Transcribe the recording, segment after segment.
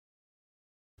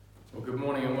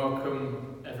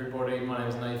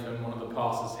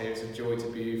pastors here. It's a joy to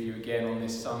be with you again on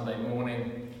this Sunday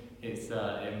morning.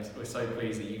 We're so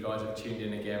pleased that you guys have tuned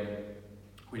in again.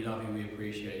 We love you, we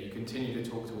appreciate you. Continue to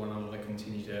talk to one another,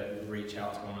 continue to reach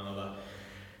out to one another.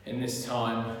 In this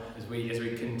time, as we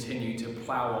continue to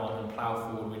plough on and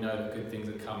plough forward, we know that good things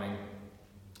are coming.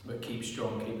 But keep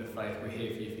strong, keep the faith. We're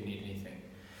here for you if you need anything.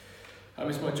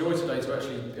 It's my joy today to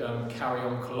actually carry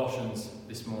on Colossians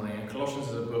this morning. And Colossians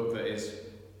is a book that is,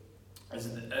 as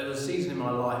a season in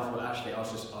my life where actually I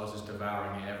was just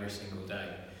devouring it every single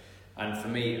day. And for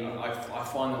me, I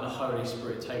find that the Holy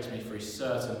Spirit takes me through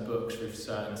certain books with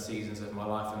certain seasons of my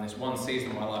life. And this one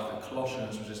season of my life, that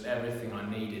Colossians was just everything I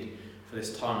needed for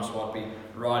this time. So I'd be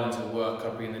riding to work,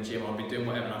 I'd be in the gym, I'd be doing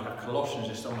whatever, and I'd have Colossians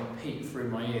just on repeat through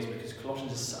my ears, because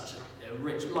Colossians is such a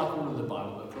rich, like all of the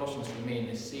Bible, but Colossians for me in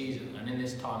this season and in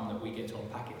this time that we get to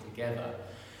unpack it together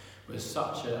was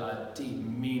such a deep,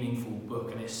 meaningful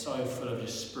book, and it's so full of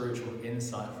just spiritual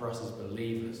insight for us as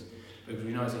believers, because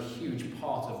we know it's a huge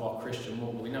part of our Christian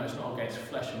walk. We know it's not against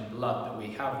flesh and blood that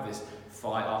we have this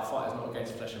fight. Our fight is not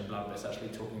against flesh and blood, but it's actually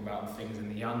talking about things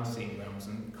in the unseen realms,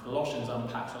 and Colossians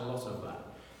unpacks a lot of that.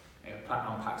 It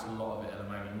unpacks a lot of it at the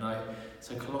moment.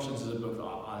 So Colossians is a book that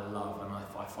I love, and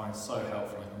I find so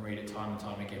helpful. I can read it time and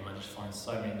time again. I just find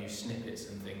so many new snippets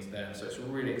and things there. So it's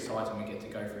really exciting we get to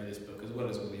go through this book, as well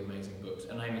as all the amazing books.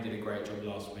 And Amy did a great job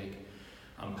last week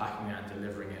unpacking that and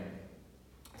delivering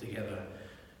it together.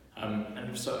 And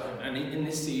in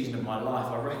this season of my life,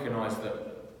 I recognise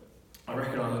I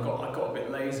got a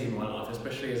bit lazy in my life,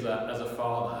 especially as a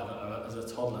father, as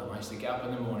a toddler. And I used to get up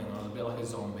in the morning, and I was a bit like a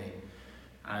zombie.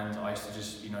 And I used to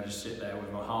just sit there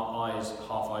with my eyes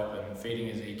half open, feeding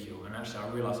Ezekiel. And actually I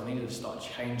realised I needed to start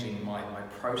changing my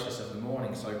process of the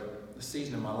morning. So the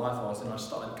season of my life I was in, I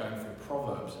started going through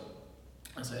Proverbs.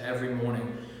 And so every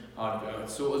morning I'd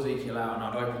sort Ezekiel out, and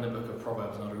I'd open the book of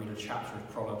Proverbs, and I'd read a chapter of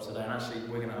Proverbs today. And actually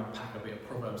we're going to unpack a bit of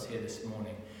Proverbs here this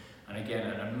morning. And again,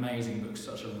 an amazing book,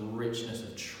 such a richness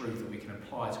of truth that we can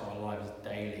apply to our lives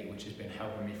daily, which has been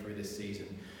helping me through this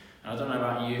season. And I don't know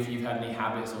about you, if you've had any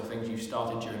habits or things you've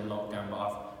started during lockdown,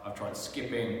 but I've tried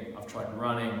skipping, I've tried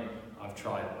running, I've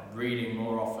tried reading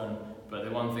more often, but the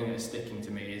one thing that's sticking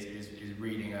to me is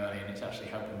reading early, and it's actually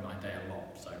helping my day a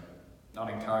lot. So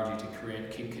I'd encourage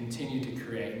you to continue to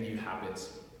create new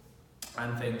habits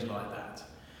and things like that,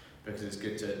 because it's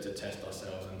good to test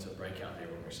ourselves and to break out the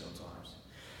ordinary sometimes.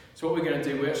 So what we're going to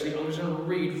do, I'm just going to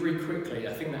read very quickly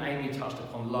a thing that Amy touched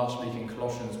upon last week in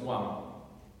Colossians 1.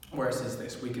 Where it says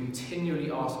this: we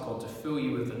continually ask God to fill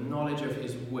you with the knowledge of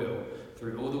His will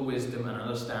through all the wisdom and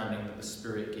understanding that the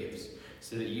Spirit gives,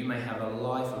 so that you may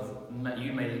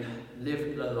you may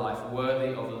live a life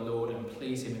worthy of the Lord and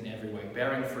please Him in every way,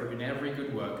 bearing fruit in every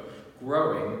good work,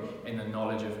 growing in the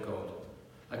knowledge of God.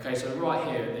 Okay, so right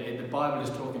here, the Bible is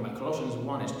talking about, Colossians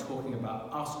 1 is talking about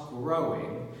us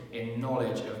growing in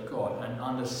knowledge of God and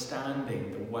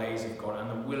understanding the ways of God and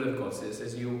the will of God. So it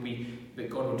says that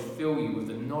God would fill you with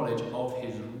the knowledge of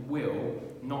His will,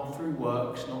 not through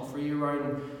works, not through your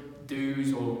own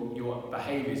do's or your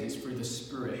behaviours. It's through the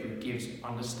Spirit who gives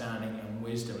understanding and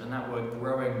wisdom. And that word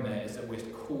growing there is that we're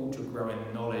called to grow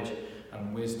in knowledge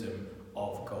and wisdom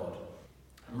of God.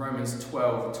 And Romans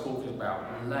 12 talks about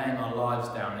laying our lives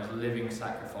down as living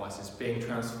sacrifices, being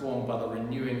transformed by the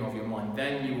renewing of your mind.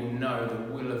 Then you will know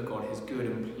the will of God, His good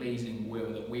and pleasing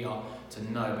will that we are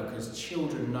to know, because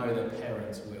children know their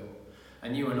parents' will.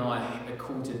 And you and I are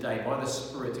called today by the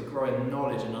Spirit to grow in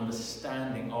knowledge and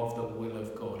understanding of the will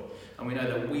of God. And we know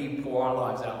that we pour our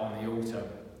lives out on the altar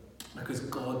because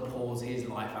God pours His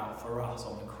life out for us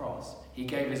on the cross. He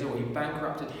gave His all. He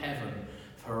bankrupted heaven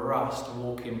for us to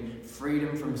walk in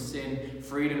freedom from sin,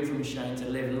 freedom from shame, to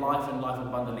live life and life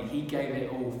abundantly. He gave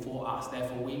it all for us.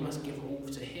 Therefore, we must give all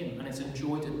to Him. And it's a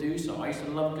joy to do so. I used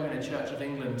to love going to Church of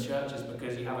England churches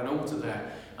because you have an altar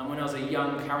there. And when I was a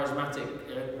young, charismatic,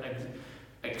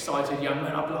 excited young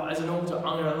man, I'd be like, there's an altar,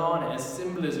 I'm going to line it as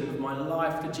symbolism of my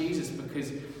life to Jesus,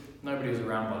 because nobody was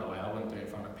around, by the way. I wouldn't do it in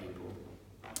front of people.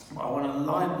 But I want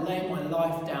to lay my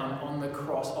life down on the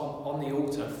cross, on the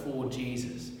altar for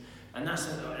Jesus. And that's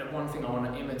one thing I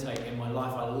want to imitate in my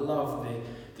life. I love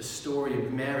the story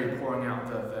of Mary pouring out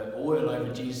the oil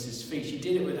over Jesus' feet. She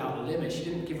did it without limit. She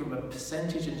didn't give Him a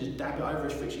percentage and just dab it over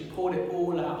His feet. She poured it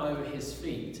all out over His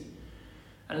feet.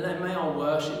 And may our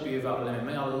worship be without limit.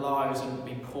 May our lives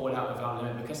be poured out without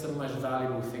limit, because that's the most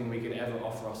valuable thing we could ever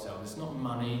offer ourselves. It's not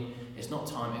money, it's not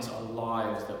time, it's our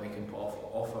lives that we can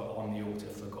offer on the altar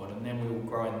for God. And then we will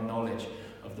grow in knowledge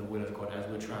of the will of God as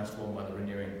we're transformed by the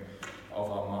renewing of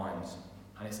our minds.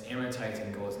 And it's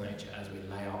imitating God's nature as we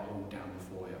lay our all down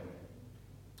before Him.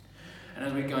 And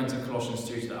as we go into Colossians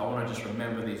 2 today, I want to just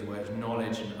remember these words: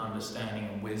 knowledge and understanding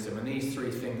and wisdom. And these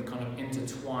three things are kind of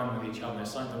intertwined with each other.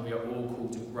 It's something we are all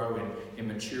called to grow in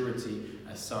maturity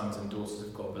as sons and daughters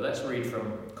of God. But let's read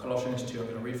from Colossians 2. I'm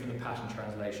going to read from the Passion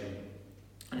Translation.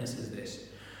 And it says this: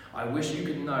 I wish you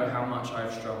could know how much I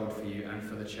have struggled for you and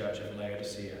for the church of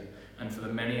Laodicea, and for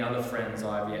the many other friends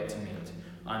I have yet to meet.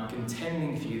 I am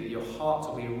contending for you that your hearts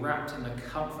will be wrapped in the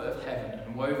comfort of heaven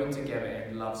and woven together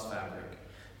in love's fabric.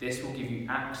 This will give you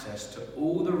access to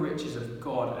all the riches of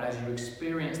God as you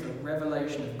experience the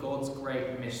revelation of God's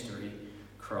great mystery,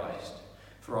 Christ.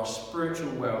 For our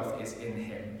spiritual wealth is in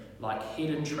him, like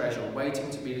hidden treasure waiting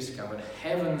to be discovered,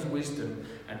 heaven's wisdom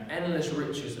and endless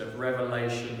riches of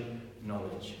revelation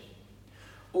knowledge.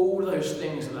 All those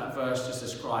things that verse just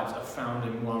describes are found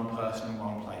in one person in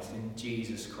one place, in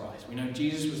Jesus Christ. We know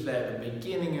Jesus was there at the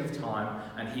beginning of time,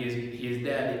 and he is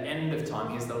there at the end of time.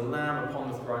 He is the Lamb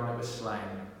upon the throne that was slain.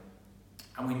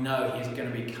 And we know he is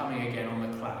going to be coming again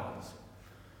on the clouds.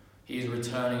 He is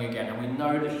returning again. And we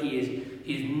know that he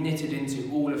is knitted into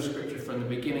all of Scripture from the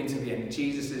beginning to the end.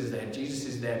 Jesus is there. Jesus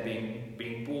is there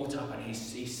being brought up, and he's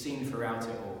seen throughout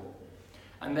it all.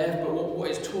 And therefore, what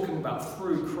it's talking about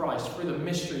through Christ, through the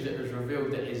mystery that was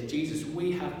revealed that is Jesus,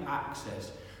 we have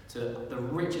access to the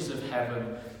riches of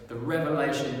heaven, the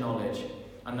revelation knowledge,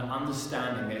 and the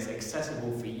understanding that is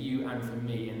accessible for you and for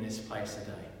me in this place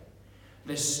today.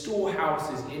 There's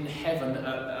storehouses in heaven that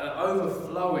are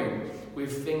overflowing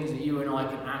with things that you and I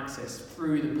can access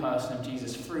through the person of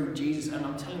Jesus, through Jesus. And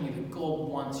I'm telling you that God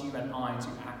wants you and I to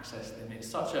access them. It's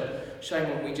such a shame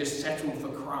when we just settle for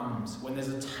crumbs, when there's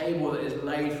a table that is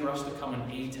laid for us to come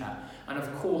and eat at. And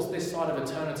of course, this side of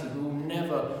eternity, we will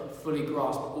never fully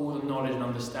grasp all the knowledge and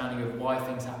understanding of why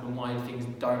things happen, why things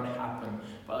don't happen.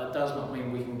 But it does not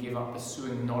mean we can give up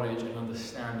pursuing knowledge and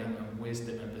understanding and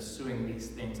wisdom and pursuing these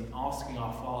things and asking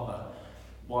our Father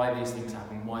why these things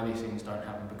happen, why these things don't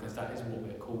happen, because that is what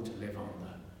we're called to live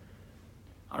under.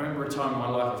 I remember a time in my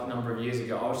life a number of years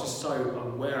ago, I was just so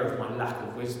aware of my lack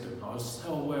of wisdom. I was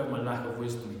so aware of my lack of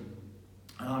wisdom.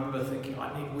 And I remember thinking,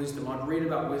 I need wisdom. I'd read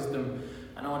about wisdom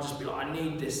and I'd just be like, I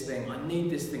need this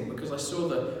thing, because I saw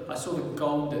the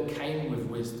gold that came with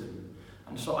wisdom.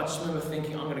 And so I just remember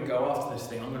thinking, I'm going to go after this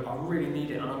thing. I really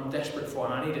need it, and I'm desperate for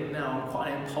it, and I need it now. I'm quite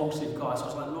an impulsive guy. So I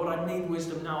was like, Lord, I need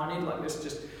wisdom now. I need like this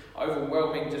just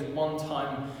overwhelming, just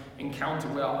one-time encounter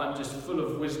where I'm just full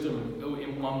of wisdom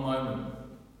in one moment.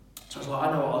 So I was like,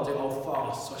 I know what I'll do. I'll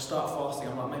fast. So I start fasting.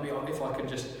 I'm like, maybe if I can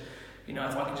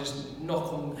just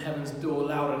knock on heaven's door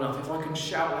loud enough, if I can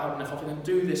shout loud enough, if I can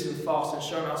do this and fast and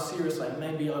show them how serious I am,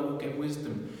 maybe I will get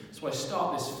wisdom. So I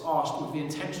start this fast with the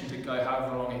intention to go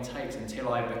however long it takes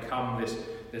until I become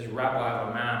this rabbi of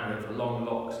a man with long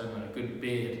locks and a good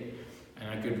beard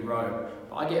and a good robe.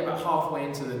 But I get about halfway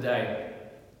into the day,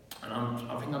 and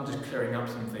I think I'm just clearing up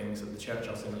some things at the church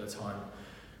I was in at the time.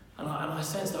 And I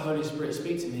sense the Holy Spirit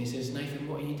speak to me. He says, Nathan,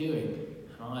 what are you doing?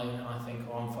 And I think,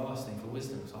 I'm fasting for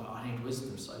wisdom, so I need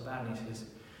wisdom so bad. And he says,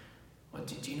 well,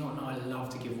 do you not know I love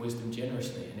to give wisdom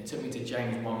generously? And it took me to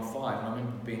James 1:5, and I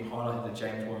remember being highlighted at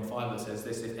James 1:5 that says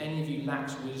this: if any of you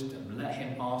lacks wisdom, let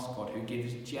him ask God, who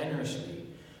gives generously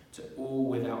to all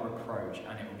without reproach,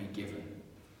 and it will be given.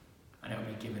 And it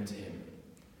will be given to him.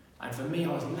 And for me, I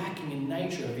was lacking in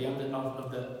nature of the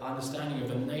understanding of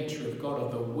the nature of God,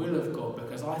 of the will of God,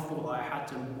 because I thought I had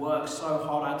to work so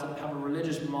hard, I had to have a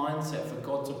religious mindset for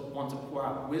God to want to pour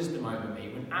out wisdom over me,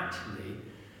 when actually,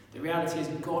 the reality is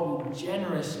God will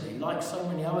generously, like so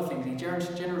many other things, he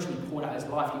generously poured out his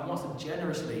life. He wants to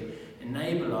generously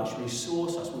enable us,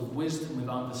 resource us with wisdom, with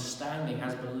understanding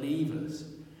as believers.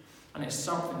 And it's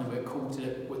something that we're called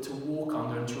to walk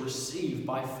under and to receive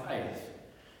by faith.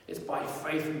 It's by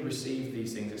faith we receive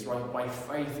these things. It's right by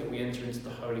faith that we enter into the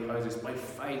Holy Holies. It's by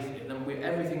faith.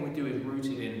 Everything we do is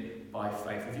rooted in by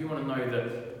faith. If you want to know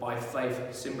the by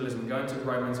faith symbolism, go into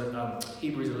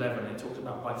Hebrews 11. It talks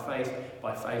about by faith,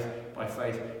 by faith, by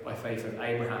faith, by faith of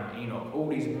Abraham, Enoch. All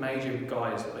these major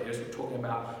guys that are talking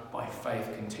about by faith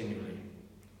continually.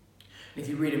 And if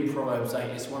you read in Proverbs 8,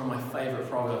 it's one of my favourite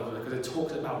proverbs because it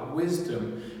talks about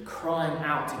wisdom crying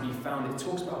out to be found. It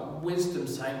talks about wisdom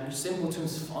saying,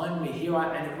 simpletons, find me, here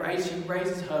I am. And she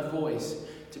raises her voice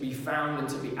to be found and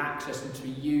to be accessed and to be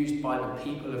used by the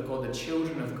people of God, the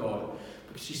children of God.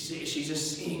 Because she's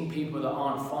just seeing people that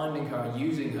aren't finding her and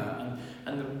using her.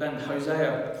 And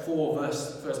Hosea 4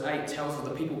 verse 8 tells us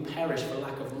that people perish for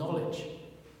lack of knowledge.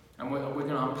 And we're going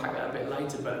to unpack that a bit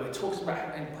later, but it talks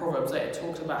about, in Proverbs 8, it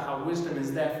talks about how wisdom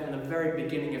is there from the very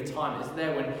beginning of time. It's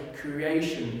there when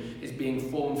creation is being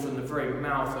formed from the very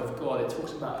mouth of God. It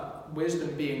talks about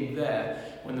wisdom being there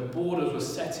when the borders were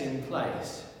set in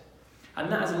place.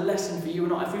 And that is a lesson for you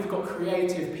and I. If we've got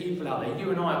creative people out there,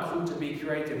 you and I are called to be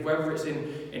creative, whether it's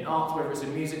in art, whether it's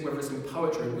in music, whether it's in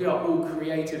poetry. We are all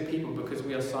creative people because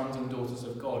we are sons and daughters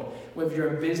of God. Whether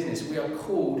you're in business, we are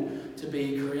called to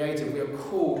be creative. We are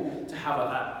called to have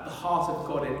the heart of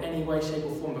God in any way, shape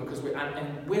or form, because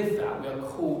and with that, we are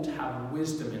called to have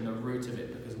wisdom in the root of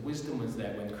it, because wisdom was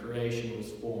there when creation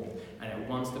was formed, and it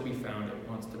wants to be found, it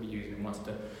wants to be used, and it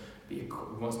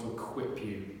wants to equip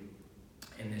you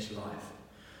in this life.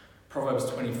 Proverbs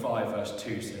 25 verse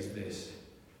 2 says this,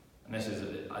 and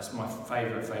it's my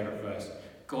favourite verse.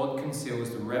 God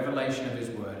conceals the revelation of his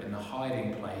word in the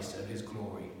hiding place of his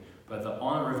glory, but the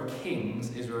honour of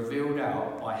kings is revealed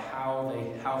out by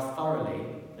how thoroughly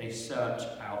they search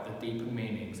out the deeper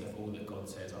meanings of all that God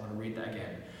says. I'm going to read that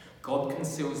again. God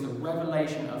conceals the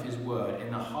revelation of his word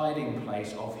in the hiding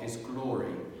place of his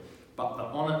glory, but the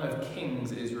honour of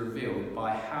kings is revealed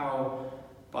by how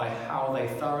they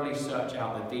thoroughly search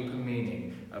out the deeper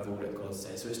meaning of all that God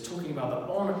says. So it's talking about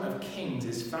the honour of kings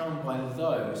is found by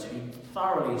those who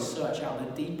thoroughly search out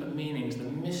the deeper meanings, the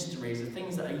mysteries, the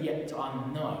things that are yet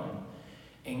unknown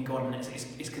in God. And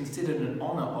it's considered an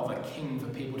honour of a king for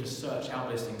people to search out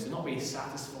those things, to not be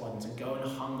satisfied and to go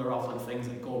and hunger after the things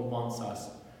that God wants us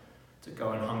to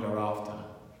go and hunger after.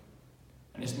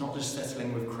 And it's not just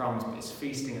settling with crumbs, but it's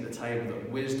feasting at the table that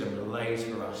wisdom lays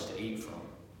for us to eat from.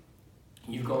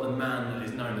 You've got the man that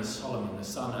is known as Solomon, the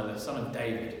son of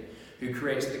David, who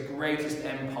creates the greatest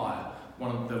empire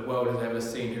the world has ever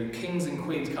seen, who kings and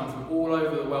queens come from all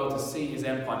over the world to see his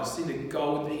empire, to see the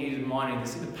gold that he is mining, to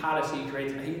see the palace he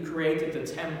created. He created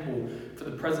the temple for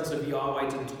the presence of Yahweh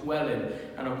to dwell in,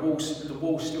 and the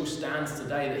wall still stands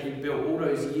today that he built all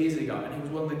those years ago. And he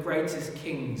was one of the greatest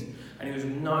kings, and he was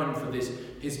known for this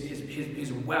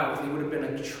his wealth. He would have been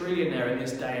a trillionaire in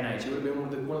this day and age. He would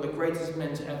have been one of the greatest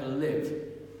men to ever live.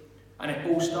 And it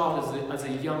all started as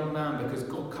a young man, because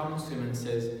God comes to him and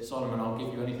says, Solomon, I'll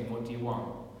give you anything, what do you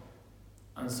want?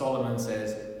 And Solomon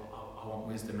says, I want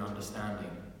wisdom and understanding.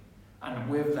 And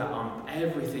with that,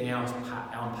 everything else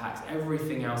unpacks,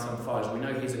 everything else unfolds. We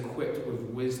know he's equipped with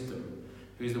wisdom,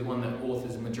 who's the one that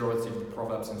authors the majority of the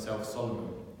Proverbs himself, Solomon,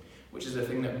 which is the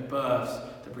thing that births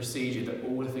the procedure, that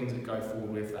all the things that go forward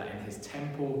with that, in his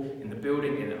temple, in the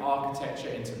building, in the architecture,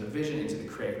 into the vision, into the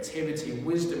creativity.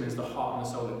 Wisdom is the heart and the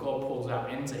soul that God pours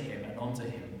out into him and onto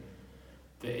him,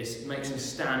 that makes him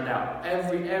stand out.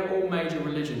 All major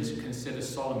religions consider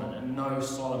Solomon and know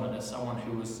Solomon as someone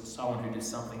who did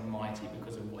something mighty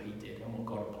because of what he did and what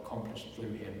God accomplished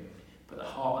through him. But the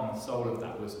heart and the soul of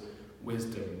that was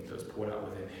wisdom that was poured out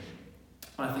within him.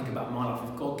 When I think about my life,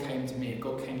 if God came to me, if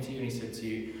God came to you and he said to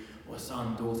you, well,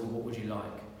 son, daughter, what would you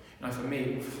like? For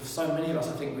me, for so many of us,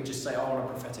 I think we just say, I want a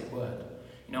prophetic word.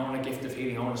 I want a gift of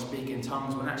healing, I want to speak in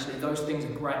tongues, when actually those things are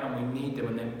great and we need them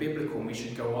and they're biblical and we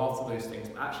should go after those things.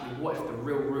 But actually, what if the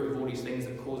real root of all these things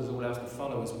that causes all else to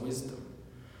follow is wisdom?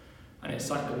 And it's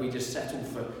something that we just settle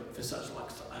for such,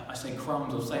 I say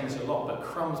crumbs, I'm saying this a lot, but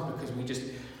crumbs because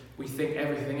we think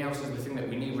everything else is the thing that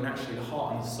we need, when actually the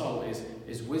heart and the soul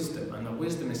is wisdom. And the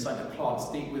wisdom is something that plants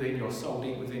deep within your soul,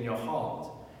 deep within your heart.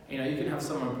 You can have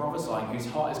someone prophesying whose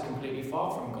heart is completely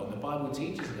far from God. The Bible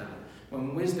teaches that.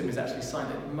 When wisdom is actually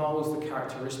something that molds the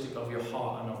characteristic of your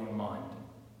heart and of your mind.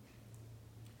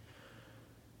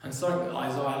 And something that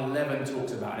Isaiah 11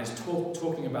 talks about, and it's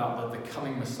talking about the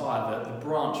coming Messiah, the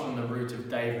branch from the root of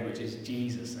David, which is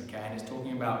Jesus, okay? And it's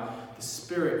talking about the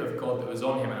Spirit of God that was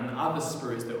on him and the other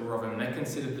spirits that were of him. And they're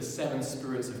considered the 7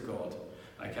 spirits of God,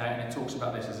 okay? And it talks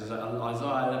about this as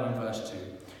Isaiah 11 verse 2.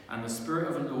 And the Spirit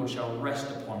of the Lord shall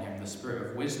rest upon him, the Spirit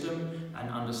of wisdom and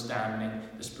understanding,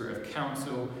 the Spirit of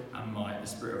counsel and might, the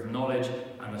Spirit of knowledge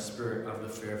and the Spirit of the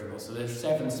fear of the Lord. So there's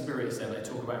 7 spirits there they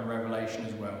talk about in Revelation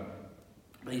as well.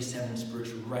 These 7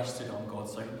 spirits rested on God.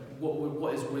 So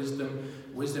what is wisdom?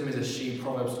 Wisdom is a she.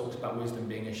 Proverbs talks about wisdom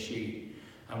being a she.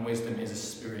 And wisdom is a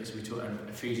spirit. So and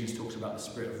Ephesians talks about the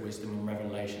spirit of wisdom and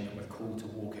revelation that we're called to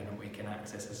walk in and we can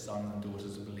access as sons and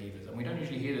daughters of believers. And we don't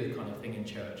usually hear this kind of thing in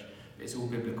church. It's all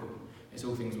biblical. It's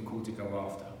all things we're called to go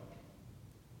after.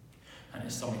 And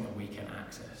it's something that we can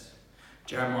access.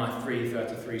 Jeremiah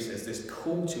 3:33 says this,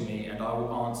 call to me and I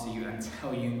will answer you and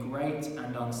tell you great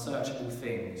and unsearchable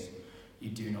things you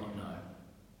do not know.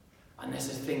 And this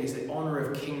is the thing, is the honour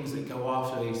of kings that go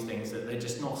after these things, that they're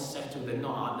just not settled, they're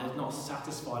not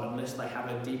satisfied unless they have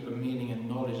a deeper meaning and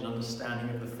knowledge and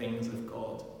understanding of the things of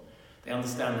God. They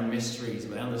understand the mysteries,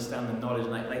 they understand the knowledge,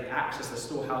 and they access the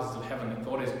storehouses of heaven that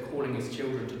God is calling his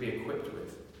children to be equipped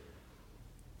with.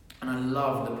 And I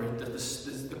love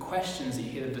the questions that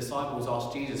you hear the disciples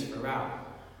ask Jesus throughout.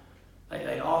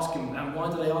 They ask him, and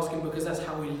why do they ask him? Because that's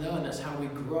how we learn, that's how we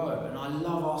grow. And I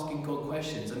love asking God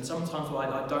questions, and sometimes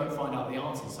I don't find out the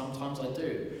answers, sometimes I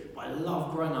do. But I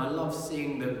love growing, I love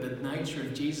seeing the nature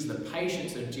of Jesus, the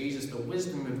patience of Jesus, the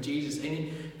wisdom of Jesus.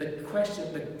 And the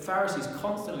Pharisees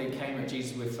constantly came at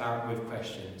Jesus with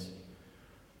questions.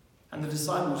 And the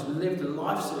disciples lived a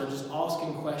lifestyle of just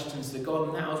asking questions to God,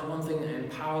 and that was one thing that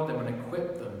empowered them and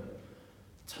equipped them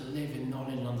to live in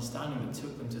knowledge and understanding that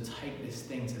took them to take this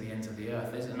thing to the ends of the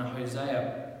earth. And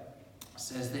Hosea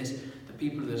says this: the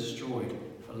people are destroyed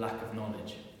for lack of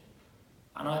knowledge.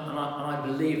 And I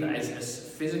believe that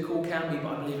as physical can be,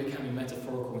 but I believe it can be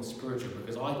metaphorical and spiritual,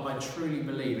 because I truly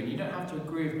believe, and you don't have to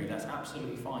agree with me, that's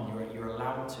absolutely fine, you're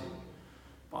allowed to.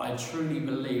 But I truly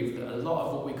believe that a lot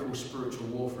of what we call spiritual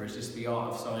warfare is just the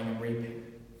art of sowing and reaping.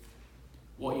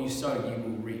 What you sow, you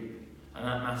will reap. And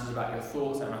that matters about your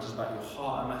thoughts, that matters about your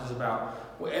heart, that matters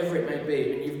about whatever it may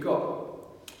be. And you've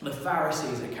got the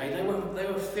Pharisees, okay? They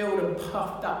were filled and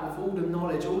puffed up with all the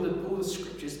knowledge, all the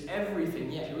scriptures,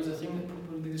 everything. Yet it was a thing that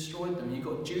probably destroyed them. You've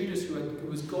got Judas, who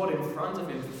was God in front of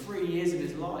him for 3 years of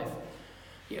his life.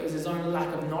 Yet it was his own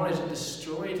lack of knowledge that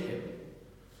destroyed him.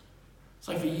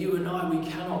 So for you and I, we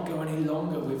cannot go any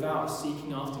longer without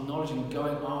seeking after knowledge and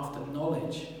going after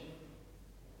knowledge.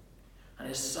 And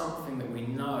it's something that we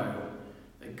know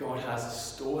that God has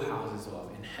storehouses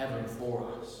of in heaven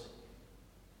for us.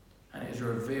 And it is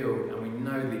revealed, and we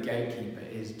know the gatekeeper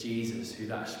is Jesus, who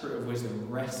that spirit of wisdom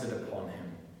rested upon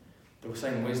him. The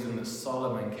same wisdom that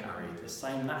Solomon carried, that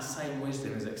same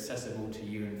wisdom is accessible to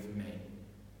you and for me.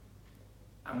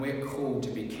 And we're called to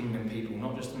be kingdom people,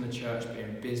 not just in the church, but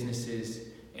in businesses,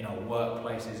 in our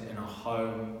workplaces, in our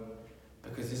home,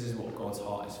 because this is what God's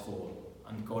heart is for.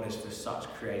 And God is for such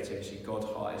creativity. God's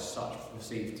heart is such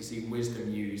to see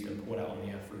wisdom used and poured out on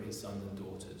the earth through his sons and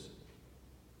daughters.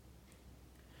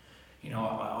 You know,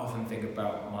 I often think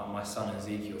about my son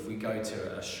Ezekiel. If we go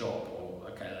to a shop,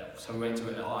 so we went to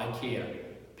IKEA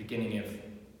beginning of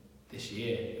this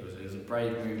year. It was a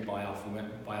brave move by us. We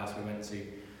went to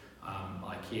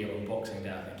IKEA on Boxing Day,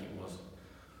 I think it was.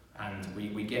 And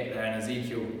we get there, and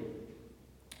Ezekiel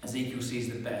sees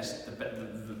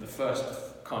the first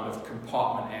kind of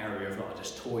compartment area of like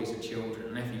just toys for children.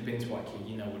 And if you've been to IKEA,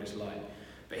 you know what it's like.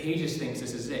 But he just thinks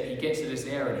this is it. He gets to this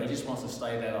area and he just wants to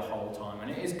stay there the whole time. And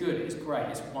it is good, it's great,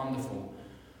 it's wonderful.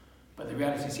 But the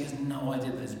reality is he has no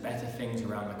idea that there's better things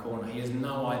around the corner. He has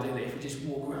no idea that if you just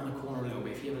walk around the corner a little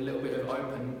bit, if you have a little bit of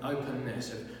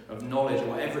openness of knowledge, or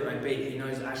whatever it may be, he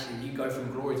knows that actually you go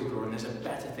from glory to glory and there's a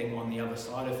better thing on the other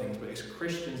side of things. But as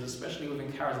Christians, especially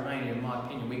within charismania, in my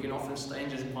opinion, we can often stay in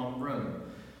just one room.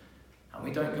 And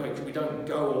we don't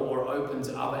go or open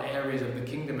to other areas of the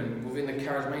kingdom. And within the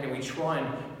charismania, we try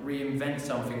and reinvent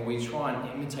something, we try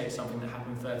and imitate something that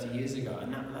happened 30 years ago.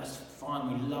 And that's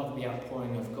fine, we love the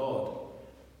outpouring of God.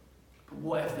 But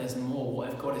what if there's more? What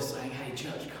if God is saying, hey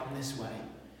church, come this way.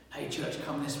 Hey church,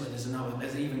 come this way. There's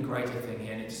an even greater thing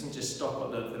here. And it doesn't just stop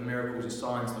at the miracles, the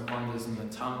signs, the wonders and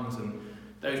the tongues and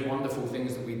those wonderful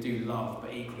things that we do love.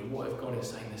 But equally, what if God is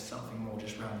saying there's something more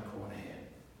just around the corner here?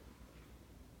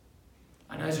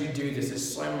 And as you do this,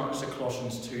 there's so much to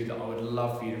Colossians 2 that I would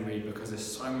love for you to read, because there's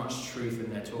so much truth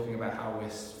in there talking about how we're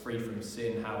free from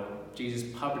sin, how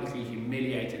Jesus publicly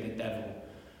humiliated the devil,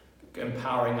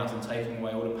 empowering us and taking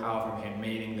away all the power from him,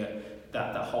 meaning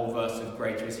that whole verse of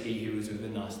greater is he who is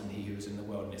within us than he who is in the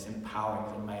world. And it's empowering,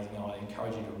 it's amazing. I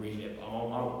encourage you to read it.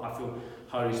 I feel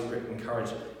Holy Spirit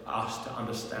encourage us to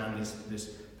understand this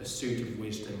pursuit of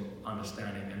wisdom,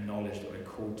 understanding and knowledge that we're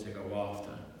called to go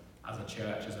after as a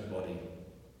church, as a body.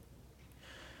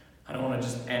 And I want to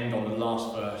just end on the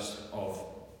last verse of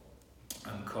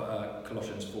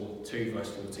Colossians 2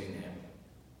 verse 14 here.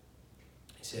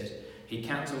 It says, he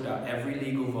cancelled out every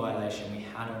legal violation we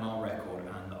had on our record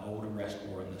and the old arrest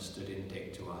warrant that stood in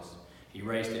dick to us. He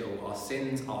raised it all. Our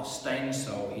sins, our stained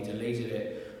soul, he deleted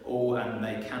it all, and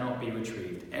they cannot be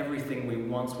retrieved. Everything we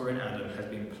once were in Adam has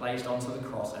been placed onto the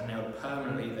cross and nailed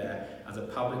permanently there as a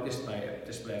public display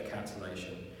of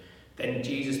cancellation. Then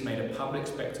Jesus made a public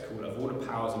spectacle of all the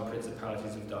powers and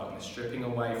principalities of darkness, stripping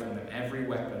away from them every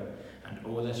weapon and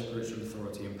all their spiritual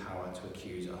authority and power to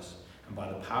accuse us. And by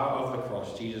the power of the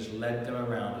cross, Jesus led them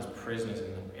around as prisoners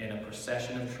in a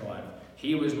procession of triumph.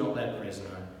 He was not their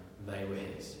prisoner, they were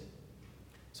his.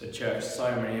 So church,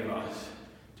 so many of us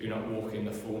do not walk in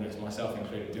the fullness, myself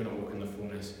included, do not walk in the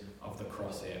fullness of the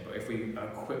cross here. But if we are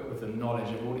equipped with the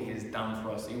knowledge of all that he has done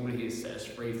for us, all that he has set us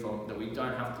free from, that we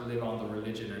don't have to live under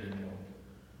religion anymore,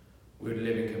 we would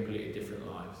live in completely different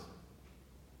lives.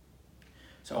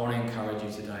 So I want to encourage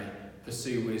you today,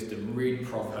 pursue wisdom, read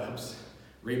Proverbs,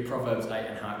 Read Proverbs 8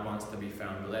 and how it wants to be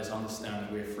found, but let's understand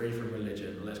that we're free from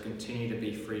religion. Let's continue to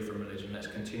be free from religion. Let's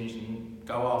continue to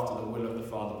go after the will of the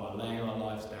Father by laying our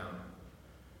lives down,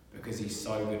 because he's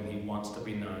so good and he wants to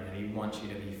be known, and he wants you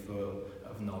to be full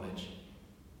of knowledge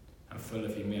and full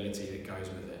of humility that goes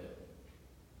with it.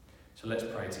 So let's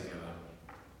pray together.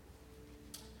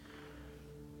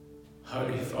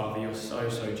 Holy Father, you're so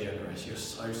generous, you're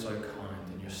so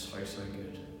kind, and you're so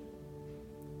good.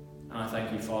 And I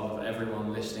thank you, Father, for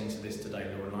everyone listening to this today,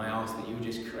 Lord, and I ask that you would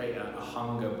just create a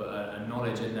hunger, but a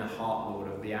knowledge in their heart,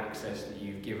 Lord, of the access that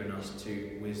you've given us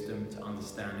to wisdom, to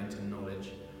understanding, to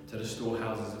knowledge, to the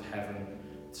storehouses of heaven,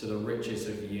 to the riches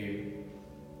of you.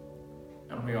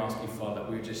 And we ask you, Father, that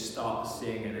we would just start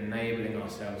seeing and enabling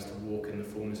ourselves to walk in the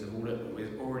fullness of all that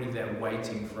is already there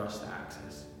waiting for us to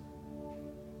access.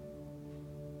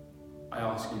 I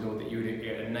ask you, Lord, that you would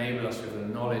enable us with the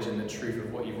knowledge and the truth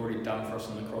of what you've already done for us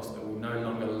on the cross, that we'll no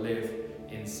longer live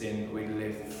in sin, but we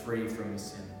live free from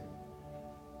sin.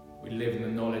 We live in the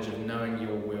knowledge of knowing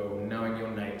your will, knowing your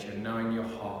nature, knowing your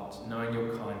heart, knowing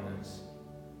your kindness.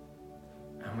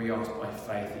 And we ask by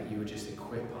faith that you would just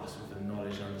equip us with the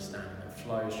knowledge and understanding that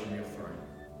flows from your throne,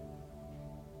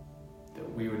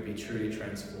 that we would be truly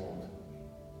transformed,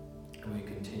 and we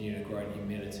continue to grow in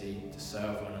humility, to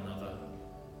serve one another,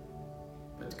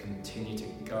 but to continue to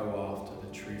go after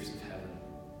the truths of heaven,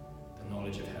 the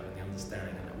knowledge of heaven, the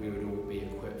understanding, and that we would all be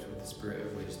equipped with the spirit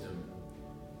of wisdom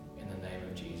in the name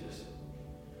of Jesus.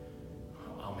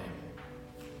 Amen.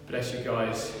 Bless you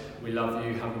guys. We love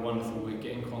you. Have a wonderful week.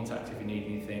 Get in contact if you need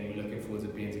anything. We're looking forward to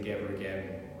being together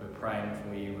again. We're praying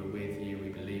for you. We're with you. We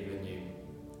believe in you.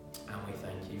 And we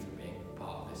thank you for being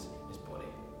part of this body.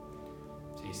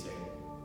 See you soon.